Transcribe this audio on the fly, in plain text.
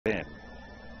in.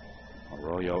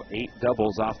 Arroyo 8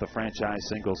 doubles off the franchise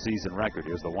single season record.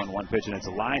 Here's the 1-1 pitch, and it's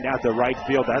lined out to right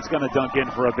field. That's going to dunk in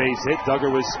for a base hit.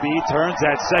 Duggar with speed turns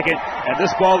at second, and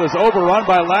this ball is overrun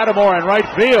by Lattimore in right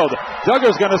field.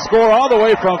 Duggar's going to score all the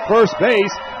way from first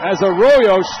base as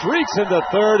Arroyo streaks into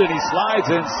third, and he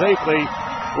slides in safely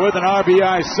with an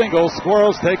RBI single.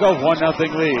 Squirrels take a 1-0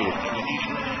 lead.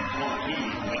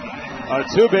 A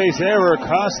two-base error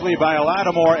costly by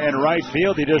Lattimore in right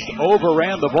field. He just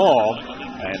overran the ball.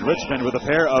 And Richmond with a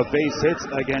pair of base hits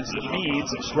against Meads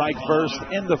strike first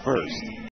in the first.